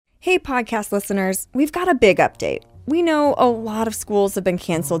Hey, podcast listeners, we've got a big update. We know a lot of schools have been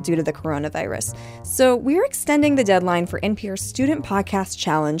canceled due to the coronavirus, so we're extending the deadline for NPR's Student Podcast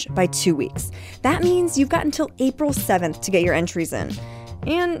Challenge by 2 weeks. That means you've got until April 7th to get your entries in.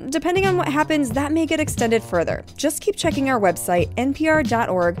 And depending on what happens, that may get extended further. Just keep checking our website,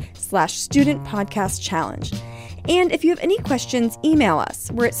 npr.org/studentpodcastchallenge. And if you have any questions, email us.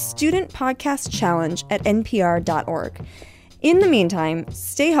 We're at studentpodcastchallenge@npr.org. In the meantime,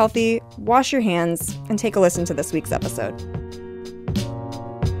 stay healthy, wash your hands, and take a listen to this week's episode.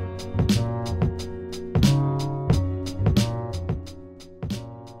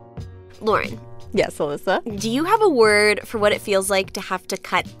 Lauren. Yes, Alyssa? Do you have a word for what it feels like to have to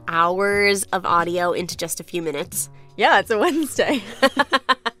cut hours of audio into just a few minutes? Yeah, it's a Wednesday.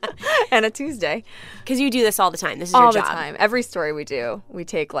 And a Tuesday. Because you do this all the time. This is your job. All the time. Every story we do, we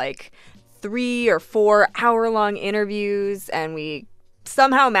take like 3 or 4 hour-long interviews, and we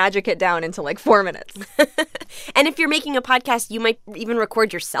somehow magic it down into like 4 minutes. And if you're making a podcast, you might even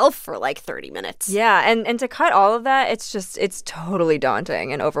record yourself for like 30 minutes. Yeah, and to cut all of that, it's totally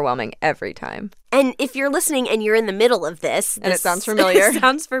daunting and overwhelming every time. And if you're listening and you're in the middle of this and it sounds familiar.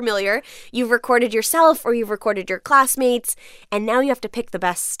 You've recorded yourself or you've recorded your classmates, and now you have to pick the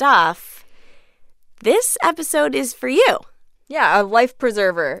best stuff. This episode is for you. Yeah, a life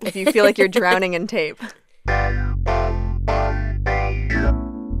preserver if you feel like you're drowning in tape. I'm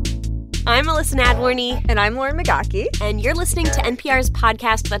Alyssa Nadworny. And I'm Lauren Magaki. And you're listening to NPR's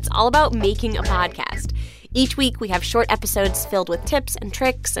podcast that's all about making a podcast. Each week, we have short episodes filled with tips and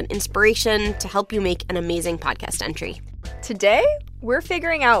tricks and inspiration to help you make an amazing podcast entry. Today, we're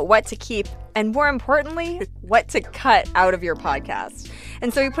figuring out what to keep and, more importantly, what to cut out of your podcast.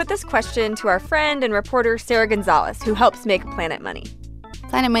 And so we put this question to our friend and reporter Sarah Gonzalez, who helps make Planet Money.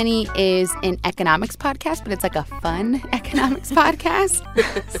 Planet Money is an economics podcast, but it's like a fun economics podcast.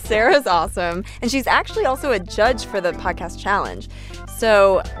 Sarah's awesome. And she's actually also a judge for the podcast challenge.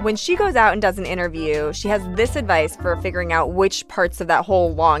 So when she goes out and does an interview, she has this advice for figuring out which parts of that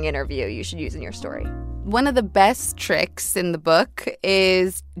whole long interview you should use in your story. One of the best tricks in the book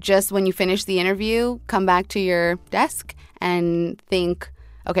is just when you finish the interview, come back to your desk and think,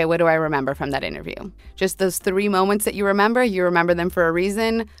 okay, what do I remember from that interview? Just those 3 moments that you remember them for a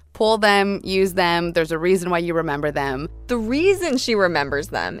reason. Pull them, use them. There's a reason why you remember them. The reason she remembers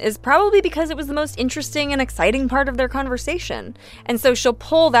them is probably because it was the most interesting and exciting part of their conversation. And so she'll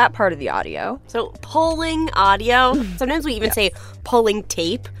pull that part of the audio. So pulling audio, sometimes we even say pulling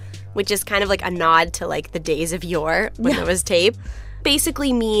tape, which is kind of like a nod to like the days of yore when there was tape,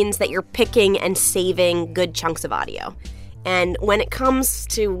 basically means that you're picking and saving good chunks of audio. And when it comes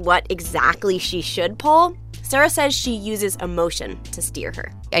to what exactly she should pull, Sarah says she uses emotion to steer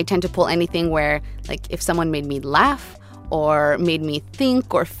her. I tend to pull anything where, like, if someone made me laugh or made me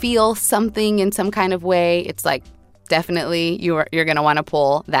think or feel something in some kind of way, it's like, definitely you're going to want to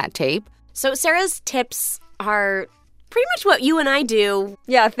pull that tape. So Sarah's tips are pretty much what you and I do.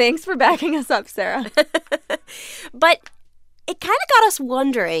 Yeah, thanks for backing us up, Sarah. But it kind of got us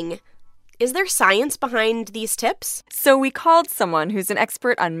wondering, is there science behind these tips? So we called someone who's an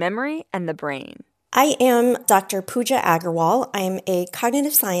expert on memory and the brain. I am Dr. Pooja Agarwal. I'm a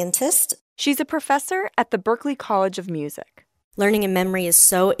cognitive scientist. She's a professor at the Berklee College of Music. Learning and memory is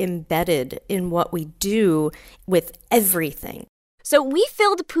so embedded in what we do with everything. So we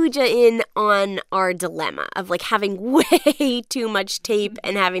filled Pooja in on our dilemma of like having way too much tape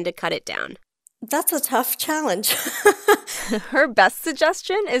and having to cut it down. That's a tough challenge. Her best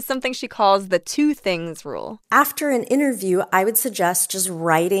suggestion is something she calls the 2 things rule. After an interview, I would suggest just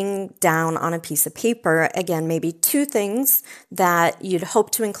writing down on a piece of paper, again, maybe 2 things that you'd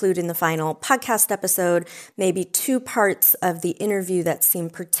hope to include in the final podcast episode, maybe 2 parts of the interview that seem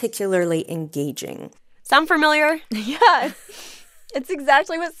particularly engaging. Sound familiar? Yeah. It's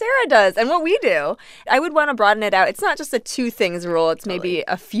exactly what Sarah does and what we do. I would want to broaden it out. It's not just a 2 things rule. It's maybe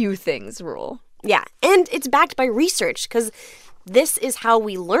a few things rule. Yeah, and it's backed by research because this is how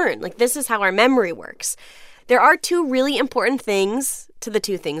we learn. Like, this is how our memory works. There are 2 really important things to the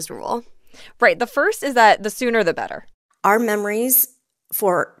 2 things rule. Right. The first is that the sooner the better. Our memories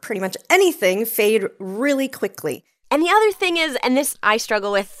for pretty much anything fade really quickly. And the other thing is, and this I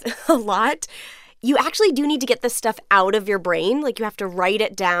struggle with a lot, you actually do need to get this stuff out of your brain. Like, you have to write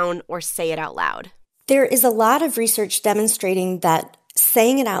it down or say it out loud. There is a lot of research demonstrating that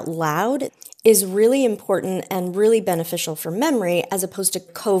saying it out loud is really important and really beneficial for memory as opposed to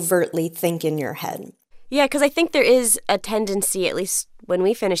covertly think in your head. Yeah, because I think there is a tendency, at least when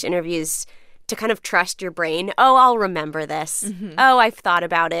we finish interviews, to kind of trust your brain. Oh, I'll remember this. Oh, I've thought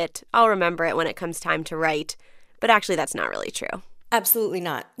about it. I'll remember it when it comes time to write. But actually, that's not really true. Absolutely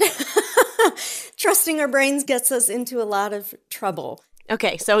not. Trusting our brains gets us into a lot of trouble.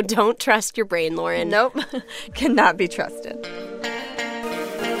 Okay, so don't trust your brain, Lauren. Nope. Cannot be trusted.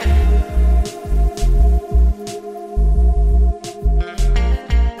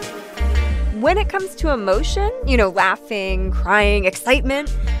 When it comes to emotion, laughing, crying,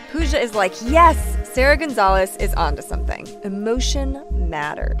 excitement, Pooja is like, yes, Sarah Gonzalez is onto something. Emotion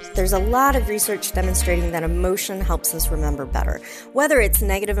matters. There's a lot of research demonstrating that emotion helps us remember better. Whether it's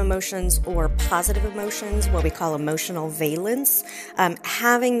negative emotions or positive emotions, what we call emotional valence,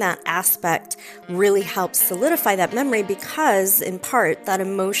 having that aspect really helps solidify that memory because, in part, that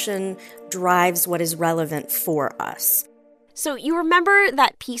emotion drives what is relevant for us. So you remember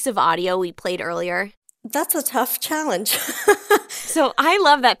that piece of audio we played earlier? That's a tough challenge. So I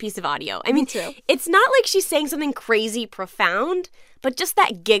love that piece of audio. I mean, Me too. It's not like she's saying something crazy profound, but just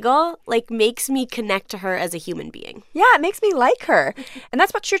that giggle, makes me connect to her as a human being. Yeah, it makes me like her. And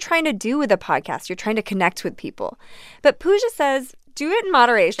that's what you're trying to do with a podcast. You're trying to connect with people. But Pooja says, do it in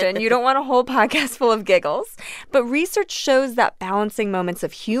moderation. You don't want a whole podcast full of giggles. But research shows that balancing moments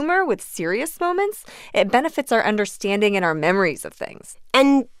of humor with serious moments, it benefits our understanding and our memories of things.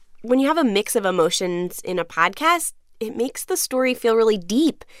 And when you have a mix of emotions in a podcast, it makes the story feel really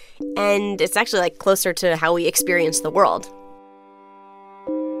deep. And it's actually closer to how we experience the world.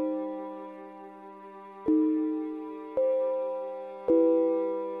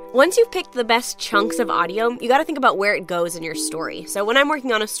 Once you've picked the best chunks of audio, you got to think about where it goes in your story. So when I'm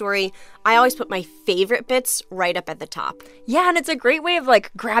working on a story, I always put my favorite bits right up at the top. Yeah, and it's a great way of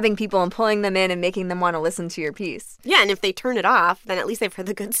grabbing people and pulling them in and making them want to listen to your piece. Yeah, and if they turn it off, then at least they've heard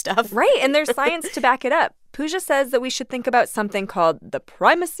the good stuff. Right, and there's science to back it up. Pooja says that we should think about something called the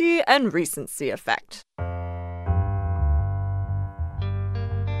primacy and recency effect.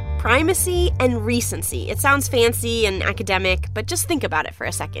 Primacy and recency. It sounds fancy and academic, but just think about it for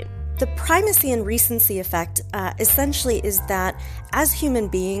a second. The primacy and recency effect essentially is that as human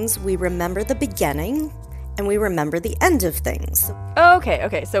beings, we remember the beginning and we remember the end of things.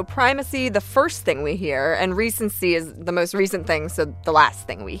 Okay. So primacy, the first thing we hear, and recency is the most recent thing, so the last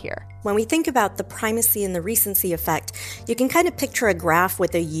thing we hear. When we think about the primacy and the recency effect, you can kind of picture a graph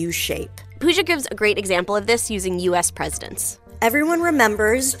with a U shape. Pooja gives a great example of this using U.S. presidents. Everyone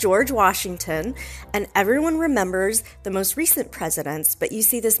remembers George Washington, and everyone remembers the most recent presidents, but you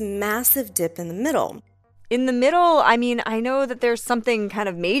see this massive dip in the middle. In the middle, I know that there's something kind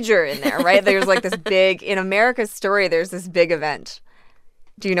of major in there, right? There's this big, in America's story, there's this big event.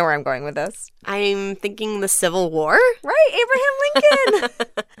 Do you know where I'm going with this? I'm thinking the Civil War? Right, Abraham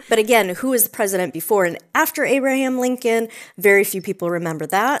Lincoln! But again, who was the president before and after Abraham Lincoln? Very few people remember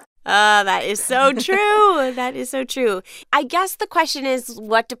that. That is so true. That is so true. I guess the question is,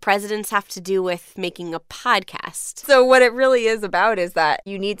 what do presidents have to do with making a podcast? So what it really is about is that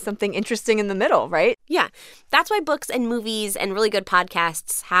you need something interesting in the middle, right? Yeah. That's why books and movies and really good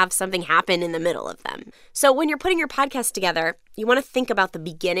podcasts have something happen in the middle of them. So when you're putting your podcast together, you want to think about the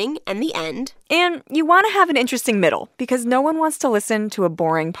beginning and the end. And you want to have an interesting middle because no one wants to listen to a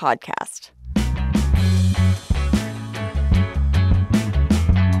boring podcast.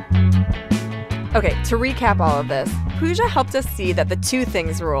 Okay, to recap all of this, Pooja helped us see that the 2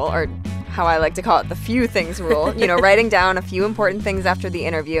 things rule, or how I like to call it, the few things rule, writing down a few important things after the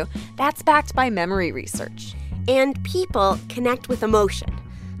interview, that's backed by memory research. And people connect with emotion.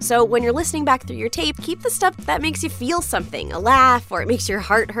 So when you're listening back through your tape, keep the stuff that makes you feel something, a laugh, or it makes your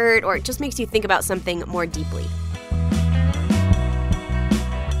heart hurt, or it just makes you think about something more deeply.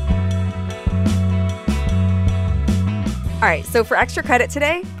 All right, so for extra credit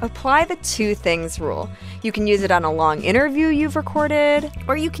today, apply the 2 things rule. You can use it on a long interview you've recorded.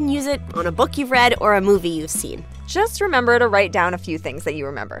 Or you can use it on a book you've read or a movie you've seen. Just remember to write down a few things that you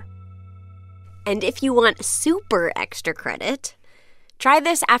remember. And if you want super extra credit, try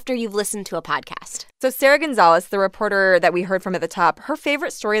this after you've listened to a podcast. So Sarah Gonzalez, the reporter that we heard from at the top, her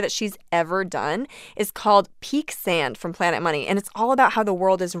favorite story that she's ever done is called Peak Sand from Planet Money. And it's all about how the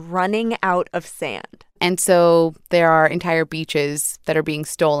world is running out of sand. And so there are entire beaches that are being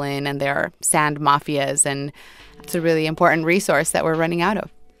stolen and there are sand mafias. And it's a really important resource that we're running out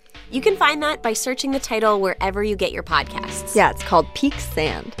of. You can find that by searching the title wherever you get your podcasts. Yeah, it's called Peak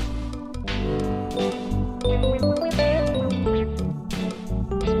Sand.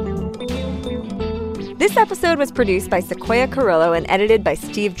 This episode was produced by Sequoia Carrillo and edited by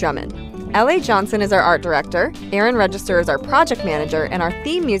Steve Drummond. L.A. Johnson is our art director, Aaron Register is our project manager, and our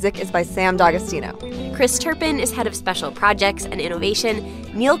theme music is by Sam D'Agostino. Chris Turpin is head of special projects and innovation.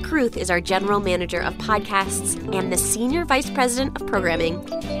 Neil Carruth is our general manager of podcasts, and the senior vice president of programming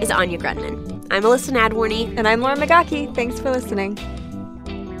is Anya Grunman. I'm Alyssa Nadworny. And I'm Lauren Magaki. Thanks for listening.